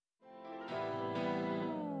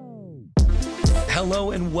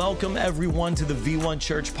Hello and welcome everyone to the V1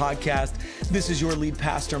 Church podcast. This is your lead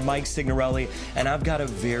pastor, Mike Signorelli, and I've got a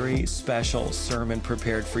very special sermon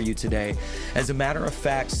prepared for you today. As a matter of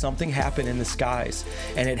fact, something happened in the skies,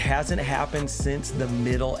 and it hasn't happened since the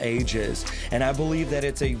Middle Ages. And I believe that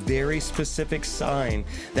it's a very specific sign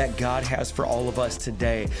that God has for all of us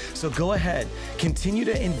today. So go ahead, continue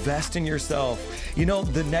to invest in yourself. You know,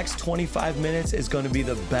 the next 25 minutes is going to be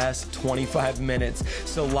the best 25 minutes.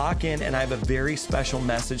 So lock in, and I have a very special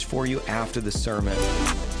message for you after the sermon.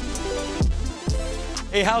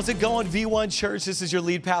 Hey, how's it going, V1 Church? This is your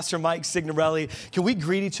lead pastor, Mike Signorelli. Can we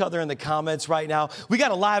greet each other in the comments right now? We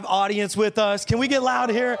got a live audience with us. Can we get loud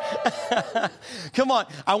here? Come on.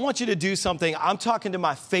 I want you to do something. I'm talking to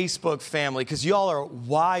my Facebook family because y'all are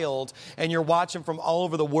wild and you're watching from all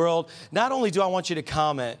over the world. Not only do I want you to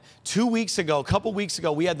comment, a couple weeks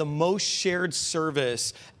ago, we had the most shared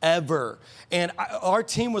service ever. And our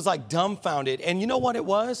team was like dumbfounded. And you know what it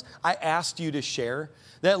was? I asked you to share.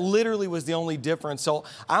 That literally was the only difference. So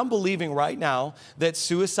I'm believing right now that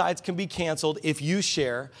suicides can be canceled if you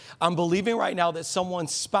share. I'm believing right now that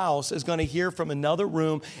someone's spouse is going to hear from another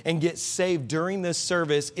room and get saved during this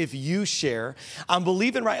service if you share. I'm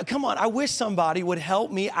believing come on, I wish somebody would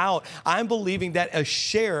help me out. I'm believing that a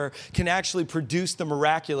share can actually produce the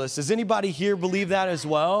miraculous. Does anybody here believe that as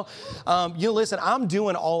well? Listen, I'm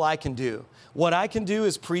doing all I can do. What I can do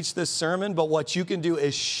is preach this sermon, but what you can do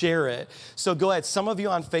is share it. So go ahead. Some of you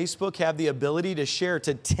on Facebook have the ability to share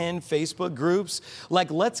to 10 Facebook groups.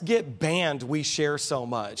 Like, let's get banned. We share so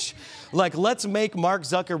much. Like, let's make Mark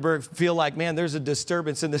Zuckerberg feel like, man, there's a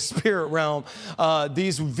disturbance in the spirit realm.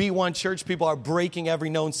 These V1 Church people are breaking every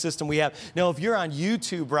known system we have. Now, if you're on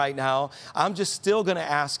YouTube right now, I'm just still going to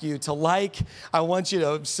ask you to like. I want you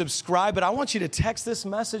to subscribe, but I want you to text this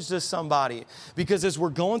message to somebody, because as we're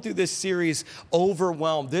going through this series,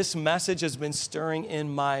 Overwhelmed, this message has been stirring in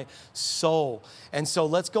my soul. And so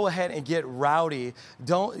let's go ahead and get rowdy.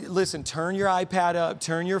 Turn your iPad up,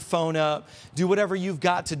 turn your phone up, do whatever you've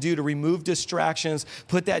got to do to remove distractions,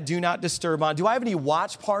 put that do not disturb on. Do I have any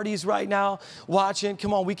watch parties right now watching?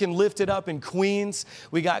 Come on, we can lift it up in Queens.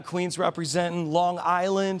 We got Queens representing Long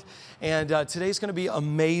Island. And today's going to be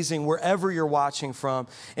amazing wherever you're watching from.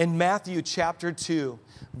 In Matthew chapter 2,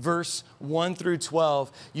 verse 1 through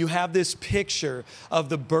 12, you have this picture of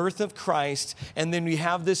the birth of Christ, and then we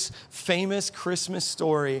have this famous Christmas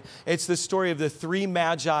story. It's the story of the three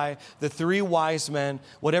magi, the three wise men,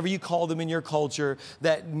 whatever you call them in your culture,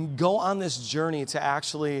 that go on this journey to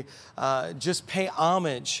actually just pay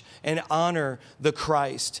homage and honor the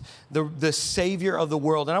Christ, the Savior of the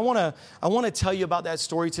world. And I want to tell you about that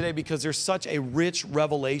story today because there's such a rich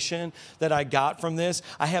revelation that I got from this.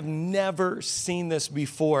 I have never seen this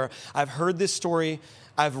before. I've heard this story,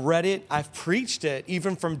 I've read it, I've preached it,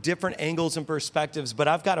 even from different angles and perspectives, but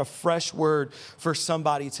I've got a fresh word for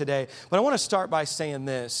somebody today. But I want to start by saying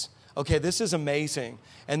this. Okay, this is amazing.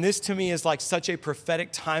 And this to me is like such a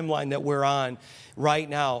prophetic timeline that we're on right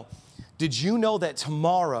now. Did you know that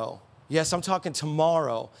tomorrow, yes, I'm talking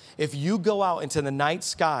tomorrow, if you go out into the night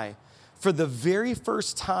sky, for the very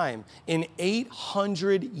first time in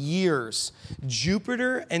 800 years,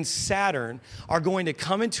 Jupiter and Saturn are going to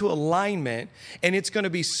come into alignment, and it's going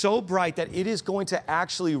to be so bright that it is going to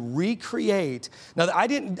actually recreate. Now, I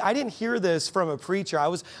didn't hear this from a preacher.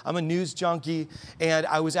 I'm a news junkie, and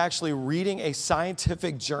I was actually reading a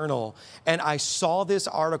scientific journal, and I saw this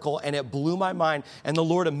article, and it blew my mind. And the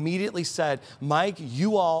Lord immediately said, Mike,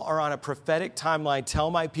 you all are on a prophetic timeline.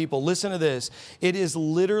 Tell my people, listen to this. It is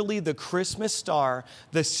literally the Christmas star,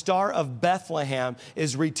 the star of Bethlehem,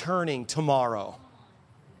 is returning tomorrow.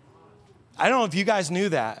 I don't know if you guys knew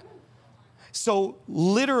that. So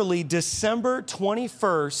literally December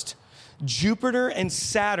 21st, Jupiter and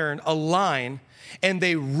Saturn align and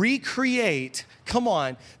they recreate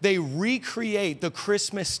the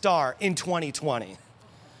Christmas star in 2020.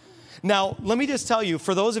 Now, let me just tell you,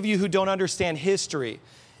 for those of you who don't understand history,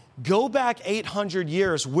 go back 800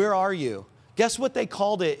 years, where are you? Guess what they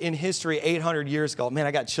called it in history 800 years ago? Man,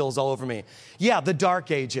 I got chills all over me. Yeah, the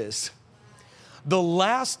Dark Ages. The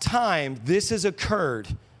last time this has occurred,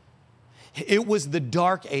 it was the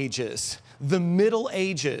Dark Ages, the Middle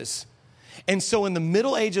Ages. And so in the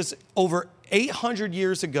Middle Ages, over 800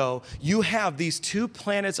 years ago, you have these two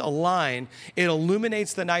planets align. It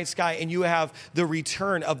illuminates the night sky, and you have the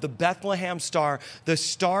return of the Bethlehem star, the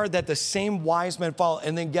star that the same wise men follow.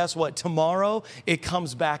 And then guess what? Tomorrow, it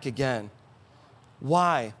comes back again.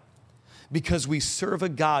 Why? Because we serve a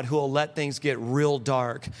God who will let things get real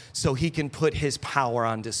dark so he can put his power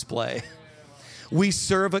on display. We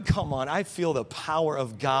serve a, come on, I feel the power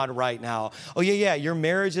of God right now. Oh, yeah, your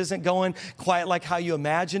marriage isn't going quite like how you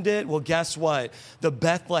imagined it. Well, guess what? The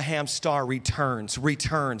Bethlehem star returns.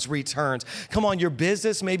 Come on, your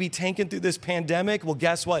business may be tanking through this pandemic. Well,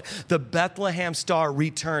 guess what? The Bethlehem star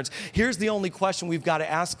returns. Here's the only question we've got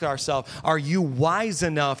to ask ourselves. Are you wise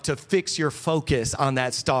enough to fix your focus on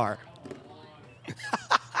that star?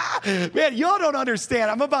 Man, y'all don't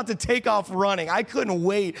understand. I'm about to take off running. I couldn't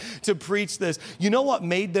wait to preach this. You know what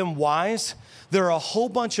made them wise? There are a whole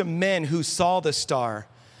bunch of men who saw the star,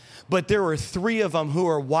 but there were 3 of them who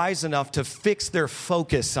are wise enough to fix their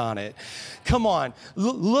focus on it. Come on,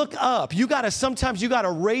 look up. Sometimes you gotta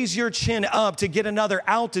raise your chin up to get another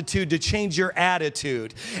altitude to change your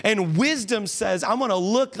attitude. And wisdom says, I'm gonna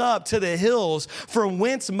look up to the hills from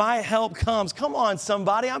whence my help comes. Come on,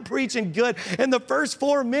 somebody, I'm preaching good. In the first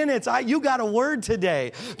 4 minutes, you got a word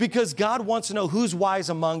today because God wants to know who's wise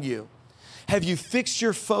among you. Have you fixed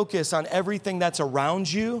your focus on everything that's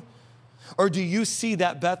around you? Or do you see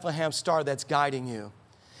that Bethlehem star that's guiding you?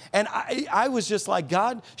 And I was just like,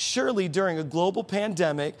 God, surely during a global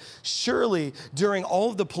pandemic, surely during all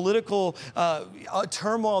of the political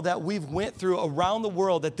turmoil that we've went through around the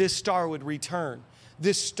world, that this star would return.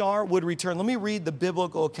 This star would return. Let me read the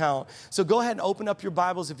biblical account. So go ahead and open up your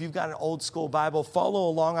Bibles if you've got an old school Bible. Follow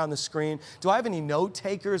along on the screen. Do I have any note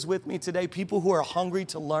takers with me today? People who are hungry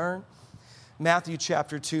to learn? Matthew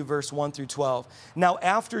chapter 2, verse 1 through 12. Now,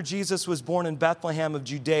 after Jesus was born in Bethlehem of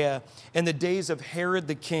Judea in the days of Herod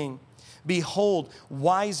the king, behold,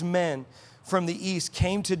 wise men from the east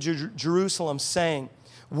came to Jerusalem saying,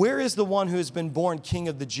 where is the one who has been born King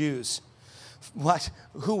of the Jews? What?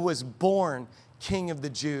 Who was born King of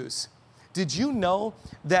the Jews? Did you know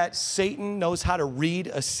that Satan knows how to read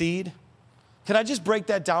a seed? Can I just break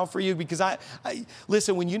that down for you? Because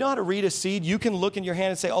listen, when you know how to read a seed, you can look in your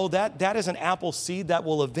hand and say, oh, that is an apple seed that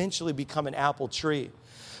will eventually become an apple tree.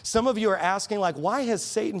 Some of you are asking, like, why has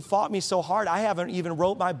Satan fought me so hard? I haven't even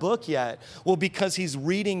wrote my book yet. Well, because he's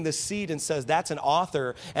reading the seed and says, that's an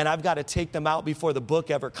author, and I've got to take them out before the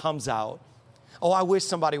book ever comes out. Oh, I wish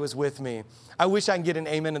somebody was with me. I wish I can get an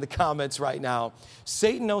amen in the comments right now.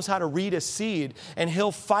 Satan knows how to read a seed, and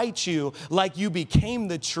he'll fight you like you became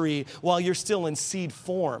the tree while you're still in seed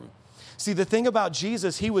form. See, the thing about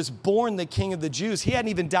Jesus, he was born the King of the Jews. He hadn't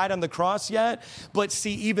even died on the cross yet, but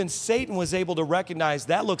see, even Satan was able to recognize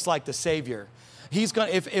that looks like the Savior. He's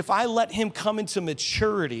going if I let him come into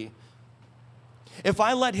maturity, if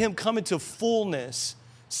I let him come into fullness,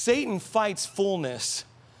 Satan fights fullness.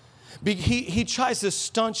 He tries to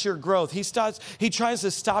stunt your growth. He tries to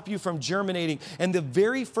stop you from germinating. And the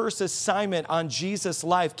very first assignment on Jesus'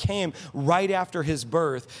 life came right after his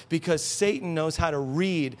birth because Satan knows how to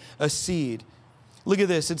read a seed. Look at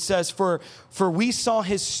this. It says, for we saw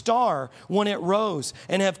his star when it rose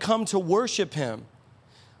and have come to worship him.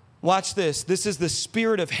 Watch this. This is the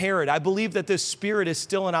spirit of Herod. I believe that this spirit is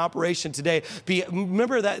still in operation today.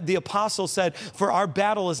 Remember that the apostle said, for our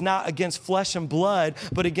battle is not against flesh and blood,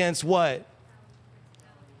 but against what?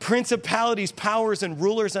 Principalities, powers, and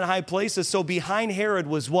rulers in high places. So behind Herod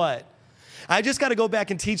was what? I just got to go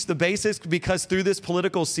back and teach the basics because through this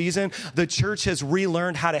political season, the church has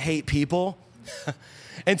relearned how to hate people.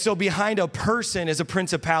 And so behind a person is a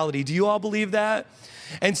principality. Do you all believe that?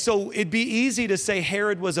 And so it'd be easy to say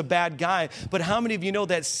Herod was a bad guy, but how many of you know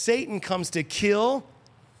that Satan comes to kill,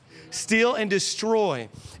 steal, and destroy?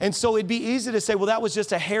 And so it'd be easy to say, well, that was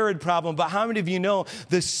just a Herod problem, but how many of you know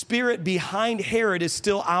the spirit behind Herod is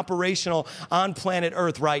still operational on planet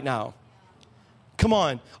Earth right now? Come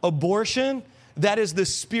on, abortion, that is the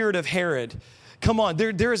spirit of Herod. Come on,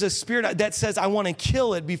 there is a spirit that says, I want to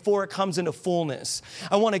kill it before it comes into fullness.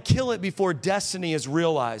 I want to kill it before destiny is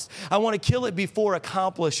realized. I want to kill it before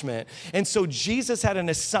accomplishment. And so Jesus had an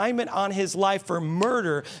assignment on his life for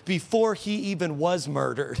murder before he even was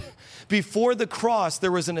murdered. Before the cross,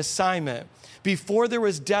 there was an assignment. Before there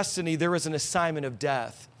was destiny, there was an assignment of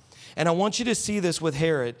death. And I want you to see this with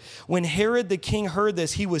Herod. When Herod the king heard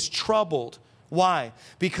this, he was troubled. Why?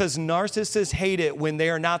 Because narcissists hate it when they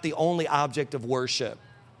are not the only object of worship.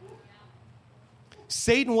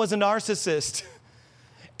 Satan was a narcissist,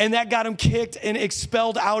 and that got him kicked and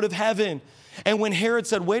expelled out of heaven. And when Herod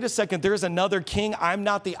said, wait a second, there's another king, I'm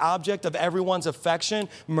not the object of everyone's affection,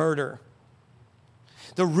 murder.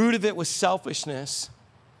 The root of it was selfishness.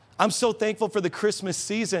 I'm so thankful for the Christmas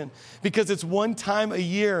season because it's one time a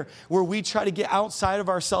year where we try to get outside of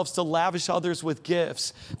ourselves to lavish others with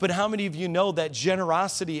gifts. But how many of you know that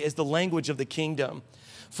generosity is the language of the kingdom?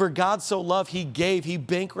 For God so loved, he gave, he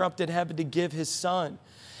bankrupted heaven to give his son.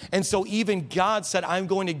 And so even God said, I'm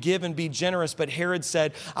going to give and be generous. But Herod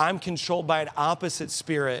said, I'm controlled by an opposite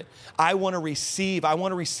spirit. I want to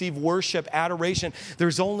receive worship, adoration.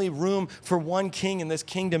 There's only room for one king in this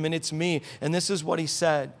kingdom, and it's me. And this is what he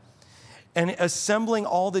said. And assembling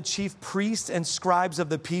all the chief priests and scribes of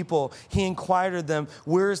the people, he inquired of them,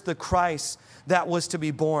 where is the Christ that was to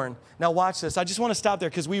be born? Now watch this. I just want to stop there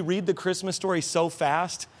because we read the Christmas story so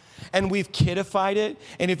fast. And we've kidified it.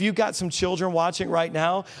 And if you've got some children watching right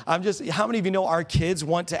now, how many of you know our kids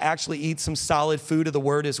want to actually eat some solid food of the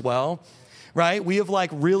word as well? Right? We have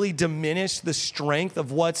really diminished the strength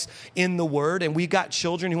of what's in the word. And we've got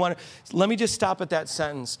children who want to, let me just stop at that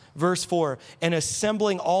sentence. Verse 4, and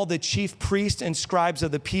assembling all the chief priests and scribes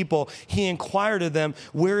of the people, he inquired of them,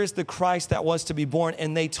 where is the Christ that was to be born?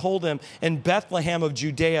 And they told him, in Bethlehem of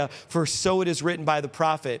Judea, for so it is written by the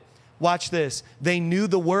prophet. Watch this. They knew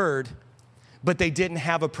the word, but they didn't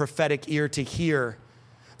have a prophetic ear to hear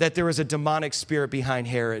that there was a demonic spirit behind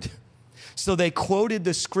Herod. So they quoted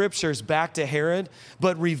the scriptures back to Herod,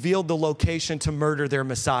 but revealed the location to murder their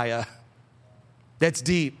Messiah. That's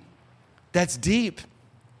deep. That's deep.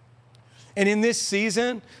 And in this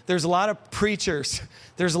season, there's a lot of preachers,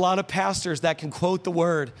 there's a lot of pastors that can quote the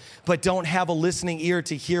word, but don't have a listening ear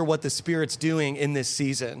to hear what the Spirit's doing in this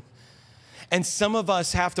season. And some of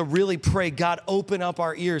us have to really pray, God, open up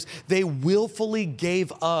our ears. They willfully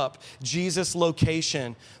gave up Jesus'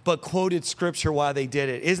 location, but quoted scripture while they did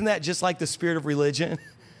it. Isn't that just like the spirit of religion?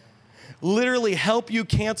 Literally help you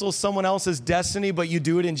cancel someone else's destiny, but you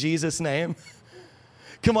do it in Jesus' name.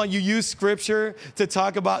 Come on, you use scripture to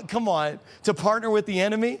talk about, to partner with the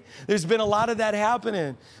enemy. There's been a lot of that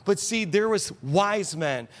happening. But see, there was wise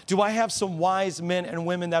men. Do I have some wise men and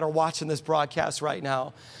women that are watching this broadcast right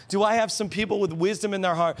now? Do I have some people with wisdom in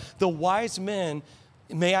their heart? The wise men,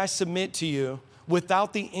 may I submit to you,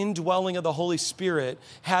 without the indwelling of the Holy Spirit,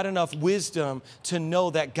 had enough wisdom to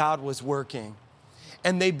know that God was working.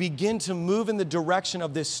 And they begin to move in the direction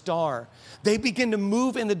of this star. They begin to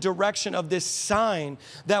move in the direction of this sign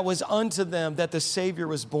that was unto them that the Savior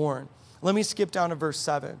was born. Let me skip down to verse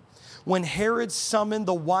 7. When Herod summoned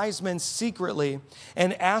the wise men secretly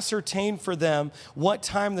and ascertained for them what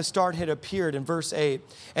time the star had appeared, in verse 8,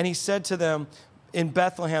 and he said to them in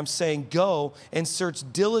Bethlehem, saying, go and search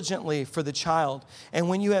diligently for the child. And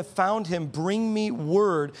when you have found him, bring me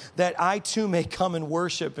word that I too may come and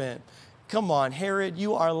worship him. Come on, Herod,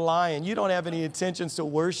 you are lying. You don't have any intentions to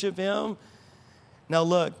worship him. Now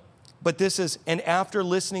look, but this is, and after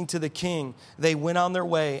listening to the king, they went on their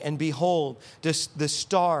way, and behold, the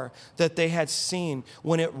star that they had seen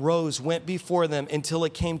when it rose went before them until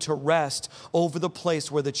it came to rest over the place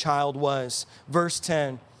where the child was. Verse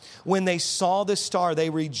 10, when they saw the star, they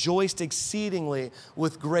rejoiced exceedingly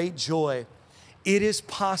with great joy. It is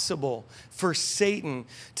possible for Satan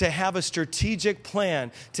to have a strategic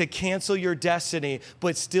plan to cancel your destiny,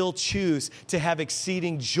 but still choose to have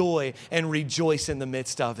exceeding joy and rejoice in the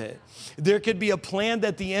midst of it. There could be a plan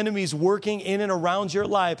that the enemy's working in and around your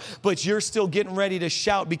life, but you're still getting ready to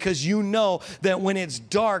shout because you know that when it's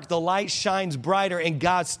dark, the light shines brighter and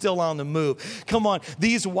God's still on the move. Come on.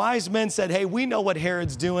 These wise men said, hey, we know what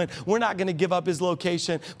Herod's doing. We're not going to give up his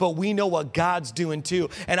location, but we know what God's doing too.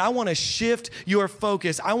 And I want to shift your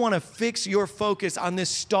focus. I want to fix your focus on this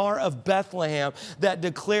star of Bethlehem that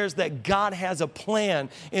declares that God has a plan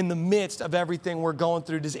in the midst of everything we're going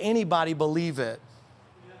through. Does anybody believe it?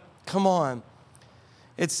 Come on.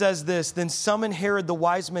 It says this, then summoned Herod the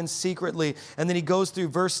wise men secretly, and then he goes through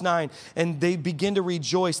verse 9, and they begin to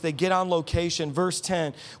rejoice. They get on location. Verse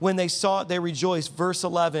 10, when they saw it, they rejoiced. Verse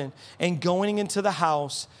 11, and going into the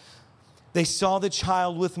house, they saw the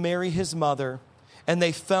child with Mary his mother, and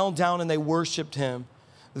they fell down and they worshiped him.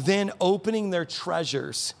 Then opening their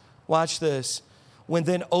treasures, watch this, when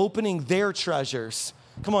then opening their treasures,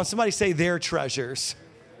 come on, somebody say their treasures.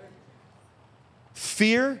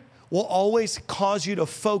 Fear will always cause you to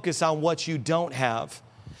focus on what you don't have,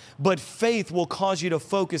 but faith will cause you to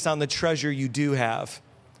focus on the treasure you do have.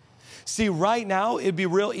 See, right now, it'd be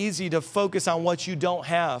real easy to focus on what you don't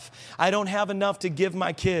have. I don't have enough to give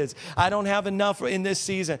my kids. I don't have enough in this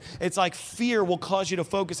season. It's like fear will cause you to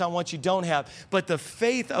focus on what you don't have. But the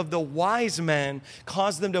faith of the wise men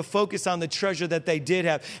caused them to focus on the treasure that they did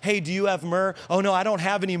have. Hey, do you have myrrh? Oh, no, I don't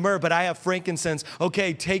have any myrrh, but I have frankincense.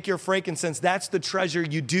 Okay, take your frankincense. That's the treasure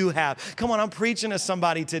you do have. Come on, I'm preaching to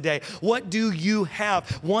somebody today. What do you have?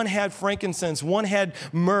 One had frankincense. One had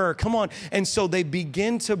myrrh. Come on. And so they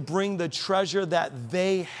begin to bring the treasure that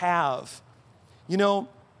they have. You know,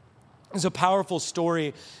 It's a powerful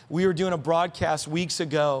story. We were doing a broadcast weeks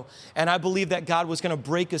ago, and I believe that God was going to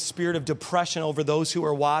break a spirit of depression over those who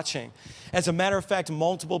are watching. As a matter of fact,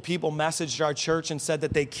 multiple people messaged our church and said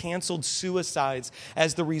that they canceled suicides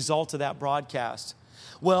as the result of that broadcast.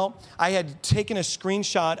 Well, I had taken a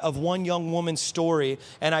screenshot of one young woman's story,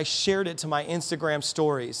 and I shared it to my Instagram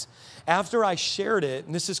stories. After I shared it,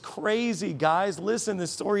 and this is crazy, guys, listen,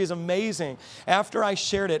 this story is amazing. After I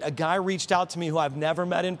shared it, a guy reached out to me who I've never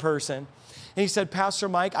met in person. And he said, Pastor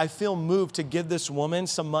Mike, I feel moved to give this woman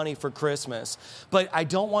some money for Christmas, but I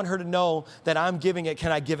don't want her to know that I'm giving it.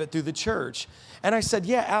 Can I give it through the church? And I said,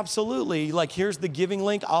 yeah, absolutely. Like, here's the giving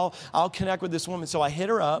link. I'll connect with this woman. So I hit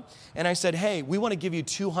her up and I said, hey, we want to give you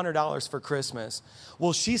 $200 for Christmas.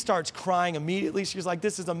 Well, she starts crying immediately. She's like,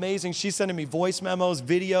 this is amazing. She's sending me voice memos,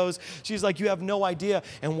 videos. She's like, you have no idea.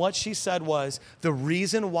 And what she said was, the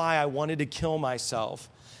reason why I wanted to kill myself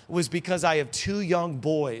was because I have 2 young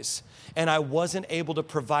boys and I wasn't able to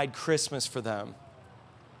provide Christmas for them.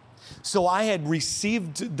 So I had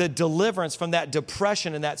received the deliverance from that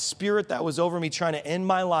depression and that spirit that was over me trying to end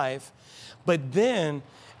my life. But then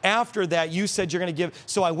after that, you said you're going to give.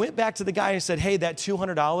 So I went back to the guy and said, hey, that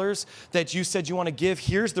 $200 that you said you want to give,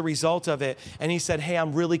 here's the result of it. And he said, hey,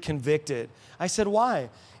 I'm really convicted. I said, why?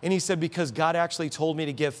 And he said, because God actually told me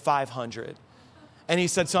to give 500. And he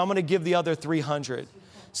said, so I'm going to give the other 300.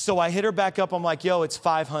 So I hit her back up. I'm like, yo, it's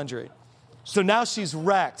 500. So now she's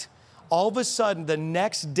wrecked. All of a sudden, the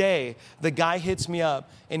next day, the guy hits me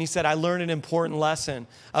up and he said, I learned an important lesson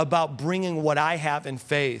about bringing what I have in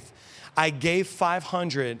faith. I gave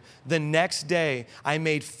 500. The next day, I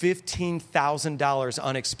made $15,000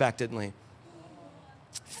 unexpectedly.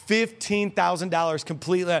 $15,000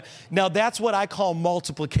 completely. Now, that's what I call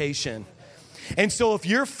multiplication. And so if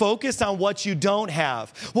you're focused on what you don't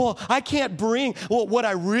have, well, I can't bring, what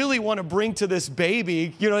I really want to bring to this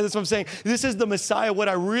baby, that's what I'm saying. This is the Messiah. What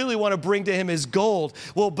I really want to bring to him is gold.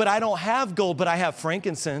 Well, but I don't have gold, but I have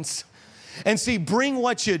frankincense. And see, bring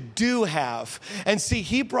what you do have. And see,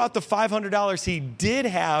 he brought the $500 he did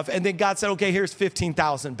have, and then God said, okay, here's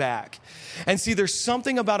 $15,000 back. And see, there's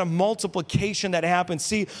something about a multiplication that happens.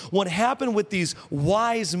 See, what happened with these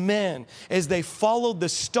wise men is they followed the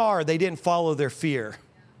star. They didn't follow their fear.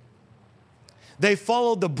 They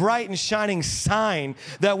followed the bright and shining sign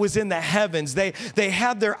that was in the heavens. They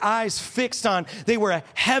had their eyes fixed on, they were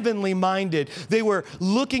heavenly minded. They were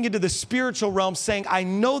looking into the spiritual realm saying, I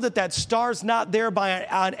know that star's not there by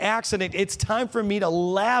an accident. It's time for me to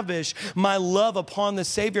lavish my love upon the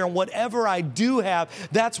Savior. And whatever I do have,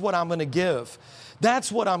 that's what I'm going to give.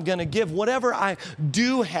 That's what I'm going to give. Whatever I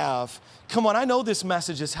do have. Come on, I know this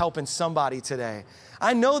message is helping somebody today.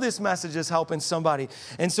 I know this message is helping somebody.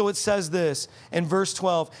 And so it says this in verse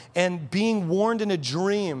 12, and being warned in a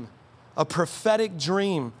dream, a prophetic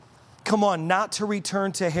dream, come on, not to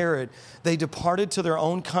return to Herod, they departed to their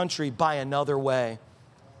own country by another way.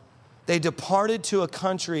 They departed to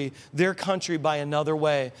their country by another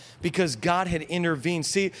way because God had intervened.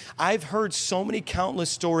 See, I've heard so many countless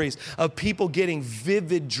stories of people getting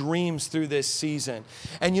vivid dreams through this season.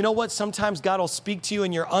 And you know what? Sometimes God will speak to you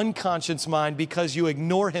in your unconscious mind because you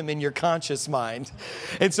ignore him in your conscious mind.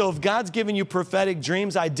 And so if God's giving you prophetic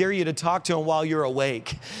dreams, I dare you to talk to him while you're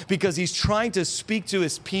awake because he's trying to speak to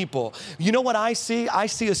his people. You know what I see? I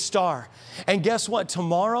see a star. And guess what?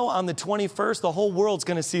 Tomorrow on the 21st, the whole world's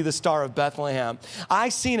going to see the Star of Bethlehem. I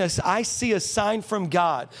see a sign from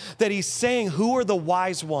God that he's saying, who are the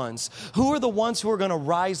wise ones? Who are the ones who are going to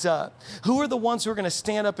rise up? Who are the ones who are going to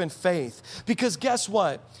stand up in faith? Because guess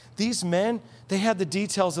what? These men, they had the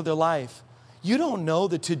details of their life. You don't know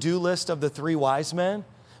the to-do list of the 3 wise men,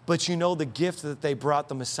 but you know the gift that they brought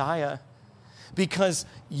the Messiah. Because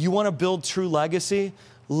you want to build true legacy?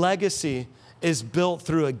 Legacy is built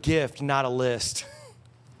through a gift, not a list.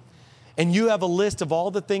 And you have a list of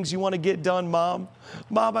all the things you want to get done, Mom.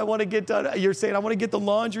 Mom, I want to get done. You're saying, I want to get the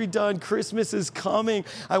laundry done. Christmas is coming.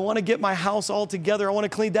 I want to get my house all together. I want to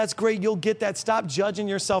clean. That's great. You'll get that. Stop judging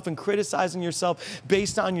yourself and criticizing yourself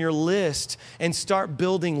based on your list and start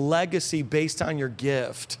building legacy based on your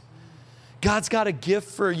gift. God's got a gift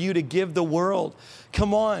for you to give the world.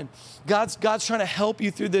 Come on. God's trying to help you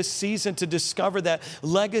through this season to discover that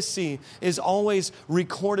legacy is always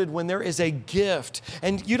recorded when there is a gift.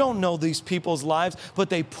 And you don't know these people's lives, but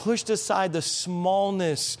they pushed aside the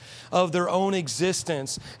smallness of their own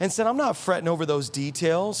existence and said, I'm not fretting over those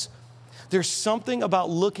details. There's something about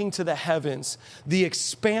looking to the heavens, the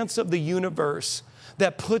expanse of the universe,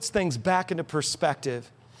 that puts things back into perspective.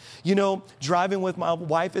 You know, driving with my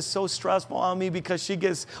wife is so stressful on me because she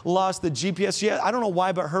gets lost the GPS. I don't know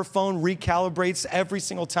why, but her phone recalibrates every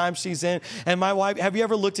single time she's in. And my wife, have you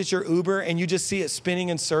ever looked at your Uber and you just see it spinning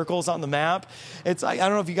in circles on the map? It's like, I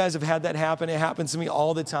don't know if you guys have had that happen. It happens to me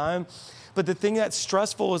all the time. But the thing that's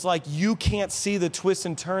stressful is like you can't see the twists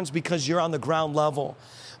and turns because you're on the ground level.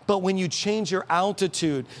 But when you change your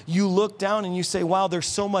altitude, you look down and you say, wow, there's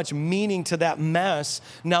so much meaning to that mess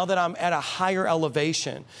now that I'm at a higher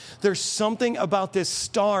elevation. There's something about this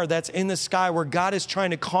star that's in the sky where God is trying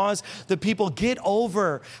to cause the people, get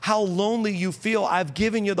over how lonely you feel. I've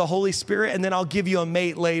given you the Holy Spirit, and then I'll give you a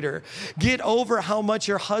mate later. Get over how much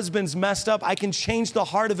your husband's messed up. I can change the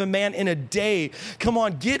heart of a man in a day. Come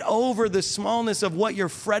on, get over the smallness of what you're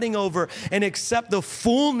fretting over and accept the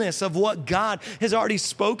fullness of what God has already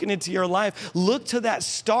spoken into your life. Look to that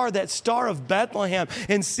star of Bethlehem,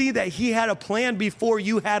 and see that he had a plan before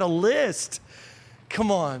you had a list. Come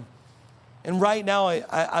on. And right now,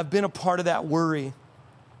 I've been a part of that worry.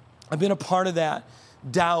 I've been a part of that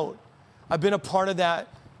doubt. I've been a part of that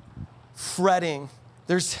fretting.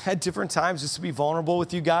 There's at different times, just to be vulnerable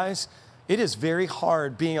with you guys, it is very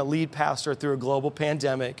hard being a lead pastor through a global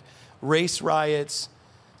pandemic, race riots,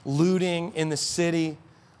 looting in the city.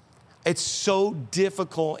 It's so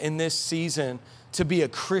difficult in this season to be a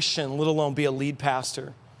Christian, let alone be a lead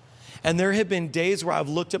pastor. And there have been days where I've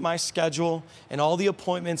looked at my schedule and all the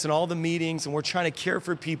appointments and all the meetings, and we're trying to care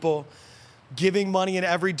for people, giving money in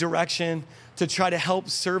every direction to try to help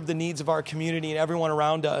serve the needs of our community and everyone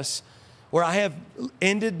around us, where I have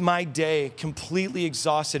ended my day completely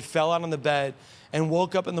exhausted, fell out on the bed, and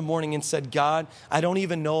woke up in the morning and said, God, I don't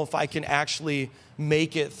even know if I can actually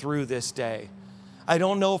make it through this day. I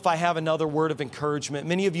don't know if I have another word of encouragement.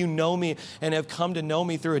 Many of you know me and have come to know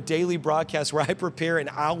me through a daily broadcast where I prepare an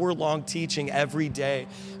hour-long teaching every day.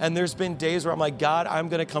 And there's been days where I'm like, God, I'm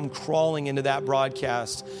going to come crawling into that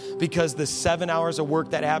broadcast because the 7 hours of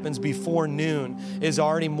work that happens before noon is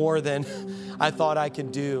already more than I thought I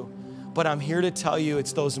could do. But I'm here to tell you,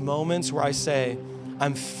 it's those moments where I say,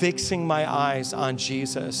 I'm fixing my eyes on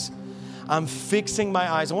Jesus. I'm fixing my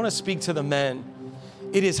eyes. I want to speak to the men.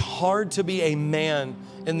 It is hard to be a man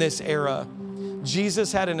in this era.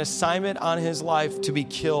 Jesus had an assignment on his life to be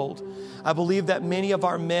killed. I believe that many of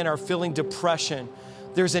our men are feeling depression.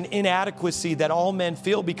 There's an inadequacy that all men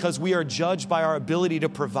feel because we are judged by our ability to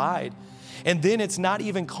provide. And then it's not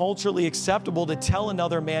even culturally acceptable to tell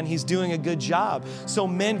another man he's doing a good job. So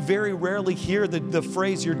men very rarely hear the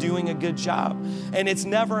phrase, you're doing a good job. And it's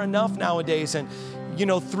never enough nowadays. And you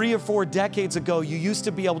know, 3 or 4 decades ago, you used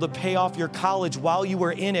to be able to pay off your college while you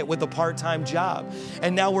were in it with a part-time job.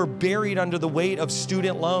 And now we're buried under the weight of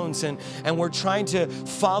student loans, and we're trying to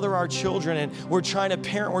father our children, and we're trying to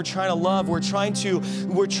parent, we're trying to love, we're trying to,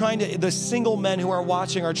 the single men who are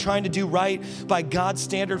watching are trying to do right by God's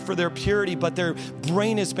standard for their purity, but their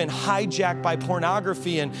brain has been hijacked by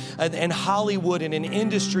pornography and Hollywood and an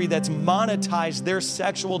industry that's monetized their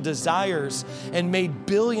sexual desires and made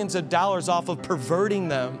billions of dollars off of perverting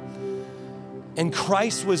them. And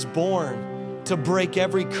Christ was born to break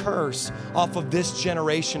every curse off of this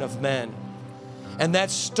generation of men. And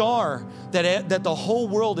that star that the whole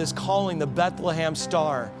world is calling the Bethlehem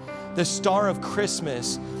star, the star of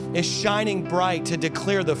Christmas, is shining bright to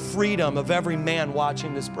declare the freedom of every man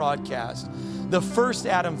watching this broadcast. The first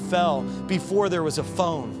Adam fell before there was a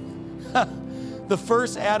phone. The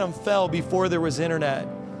first Adam fell before there was internet.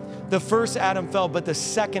 The first Adam fell, but the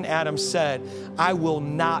second Adam said, I will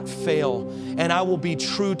not fail, and I will be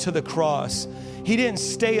true to the cross. He didn't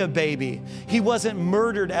stay a baby. He wasn't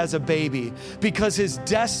murdered as a baby because his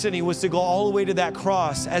destiny was to go all the way to that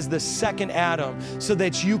cross as the second Adam so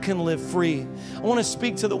that you can live free. I want to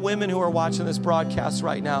speak to the women who are watching this broadcast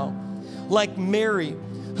right now. Like Mary,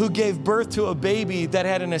 who gave birth to a baby that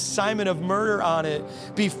had an assignment of murder on it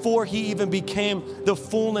before he even became the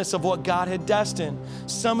fullness of what God had destined.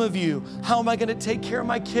 Some of you, how am I going to take care of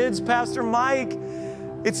my kids, Pastor Mike?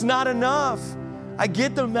 It's not enough. I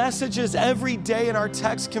get the messages every day in our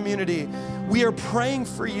text community. We are praying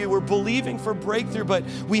for you. We're believing for breakthrough, but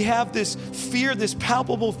we have this fear, this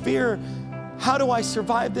palpable fear. How do I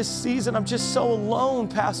survive this season? I'm just so alone,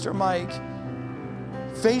 Pastor Mike.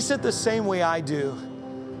 Face it the same way I do.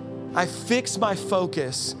 I fix my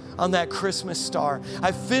focus on that Christmas star.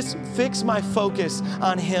 I fix my focus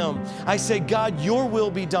on Him. I say, God, your will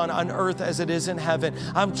be done on earth as it is in heaven.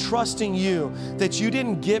 I'm trusting you that you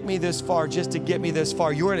didn't get me this far just to get me this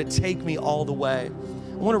far. You're going to take me all the way.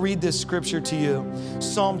 I want to read this scripture to you.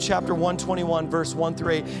 Psalm chapter 121, verse 1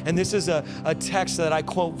 through 8. And this is a text that I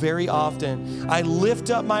quote very often. I lift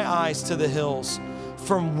up my eyes to the hills.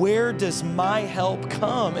 from where does my help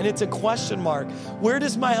come? And it's a question mark. Where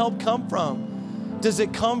does my help come from? Does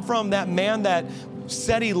it come from that man that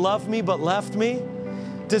said he loved me but left me?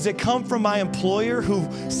 Does it come from my employer who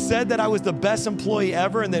said that I was the best employee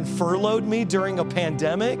ever and then furloughed me during a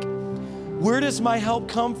pandemic? Where does my help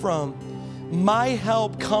come from? My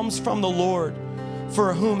help comes from the Lord,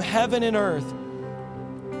 for whom heaven and earth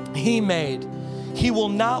He made. He will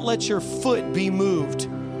not let your foot be moved.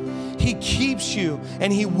 He keeps you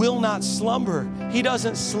and He will not slumber. He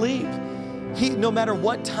doesn't sleep. No matter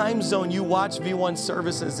what time zone you watch V1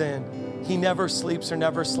 services in, He never sleeps or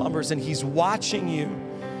never slumbers, and He's watching you.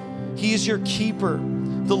 He is your keeper.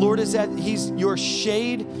 The Lord He's your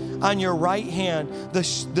shade on your right hand. The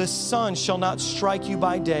sun shall not strike you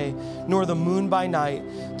by day, nor the moon by night.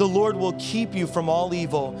 The Lord will keep you from all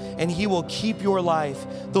evil, and He will keep your life.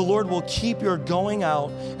 The Lord will keep your going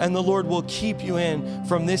out, and the Lord will keep you in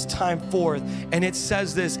from this time forth. And it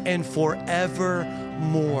says this, and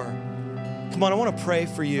forevermore. Come on, I want to pray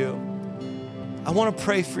for you. I want to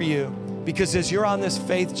pray for you, because as you're on this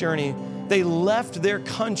faith journey, they left their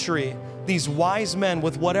country, these wise men,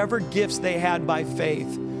 with whatever gifts they had by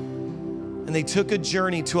faith. And they took a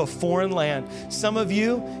journey to a foreign land. Some of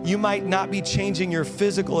you, you might not be changing your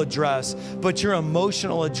physical address, but your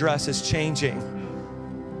emotional address is changing.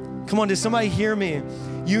 Come on, does somebody hear me?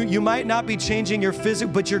 You might not be changing your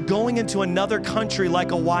physical, but you're going into another country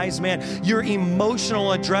like a wise man. Your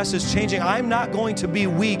emotional address is changing. I'm not going to be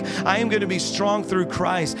weak. I am going to be strong through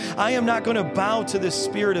Christ. I am not going to bow to the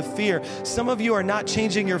spirit of fear. Some of you are not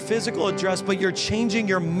changing your physical address, but you're changing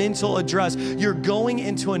your mental address. You're going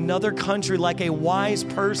into another country like a wise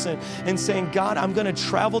person and saying, God, I'm going to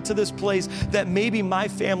travel to this place that maybe my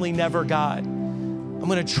family never got. I'm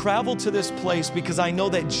going to travel to this place because I know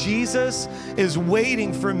that Jesus is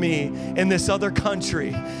waiting for me in this other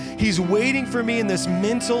country. He's waiting for me in this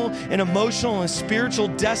mental and emotional and spiritual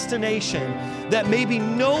destination that maybe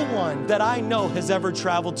no one that I know has ever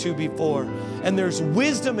traveled to before. And there's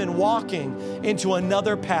wisdom in walking into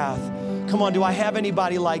another path. Come on, do I have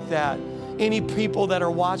anybody like that? Any people that are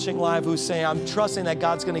watching live who say, I'm trusting that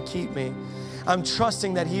God's going to keep me. I'm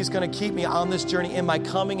trusting that He's going to keep me on this journey in my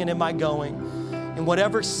coming and in my going. In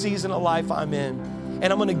whatever season of life I'm in.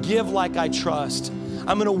 And I'm going to give like I trust.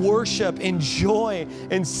 I'm going to worship, enjoy,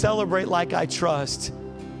 and celebrate like I trust.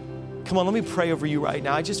 Come on, let me pray over you right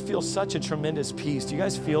now. I just feel such a tremendous peace. Do you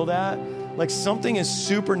guys feel that? Like something is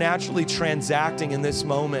supernaturally transacting in this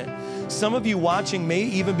moment. Some of you watching may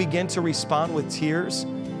even begin to respond with tears.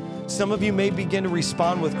 Some of you may begin to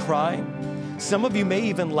respond with crying. Some of you may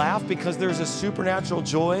even laugh because there's a supernatural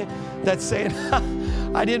joy that's saying,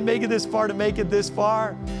 I didn't make it this far to make it this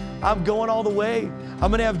far. I'm going all the way.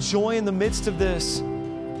 I'm going to have joy in the midst of this.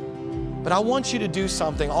 But I want you to do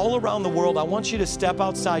something. All around the world, I want you to step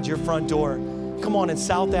outside your front door. Come on, in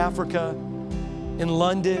South Africa, in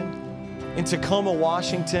London, in Tacoma,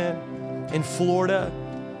 Washington, in Florida.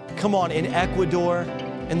 Come on, in Ecuador,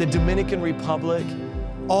 in the Dominican Republic.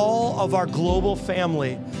 All of our global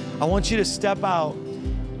family, I want you to step out,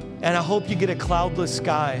 and I hope you get a cloudless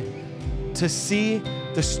sky to see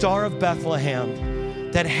the Star of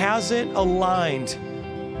Bethlehem that hasn't aligned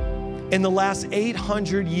in the last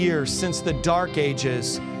 800 years since the Dark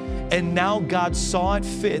Ages. And now God saw it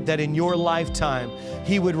fit that in your lifetime,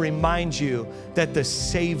 He would remind you that the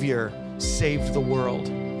Savior saved the world.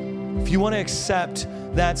 If you want to accept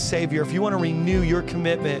that Savior, if you want to renew your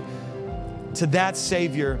commitment to that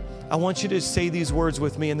Savior, I want you to say these words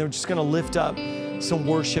with me, and they're just going to lift up some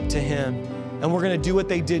worship to Him. And we're going to do what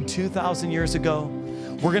they did 2,000 years ago.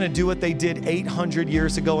 We're going to do what they did 800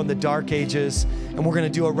 years ago in the Dark Ages, and we're going to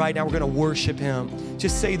do it right now. We're going to worship Him.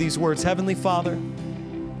 Just say these words. Heavenly Father,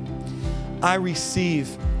 I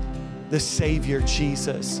receive the Savior,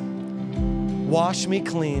 Jesus. Wash me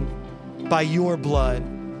clean by your blood.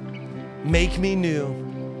 Make me new.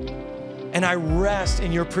 And I rest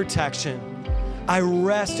in your protection. I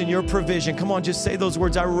rest in your provision. Come on, just say those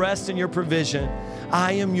words. I rest in your provision.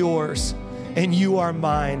 I am yours and you are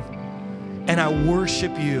mine. And I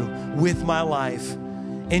worship you with my life.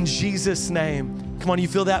 In Jesus' name. Come on, you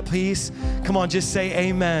feel that peace? Come on, just say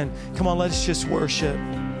amen. Come on, let's just worship.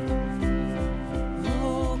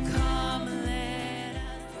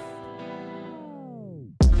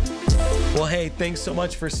 Well, hey, thanks so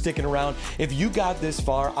much for sticking around. If you got this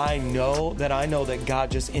far, I know that God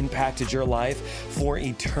just impacted your life for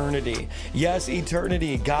eternity. Yes,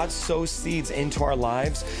 eternity. God sows seeds into our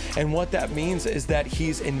lives. And what that means is that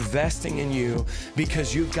He's investing in you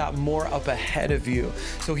because you've got more up ahead of you.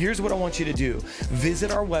 So here's what I want you to do.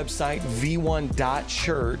 Visit our website,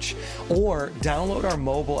 v1.church, or download our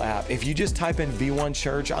mobile app. If you just type in V1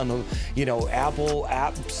 Church on the, Apple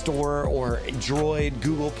App Store or Droid,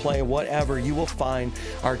 Google Play, whatever, you will find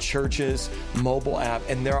our church's mobile app,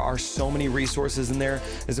 and there are so many resources in there.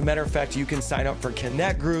 As a matter of fact, you can sign up for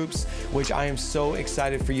Connect groups, which I am so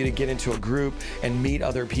excited for you to get into a group and meet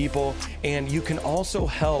other people. And you can also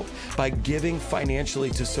help by giving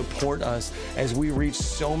financially to support us as we reach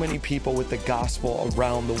so many people with the gospel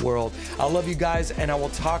around the world. I love you guys, and I will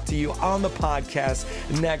talk to you on the podcast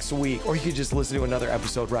next week, or you can just listen to another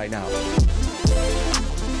episode right now.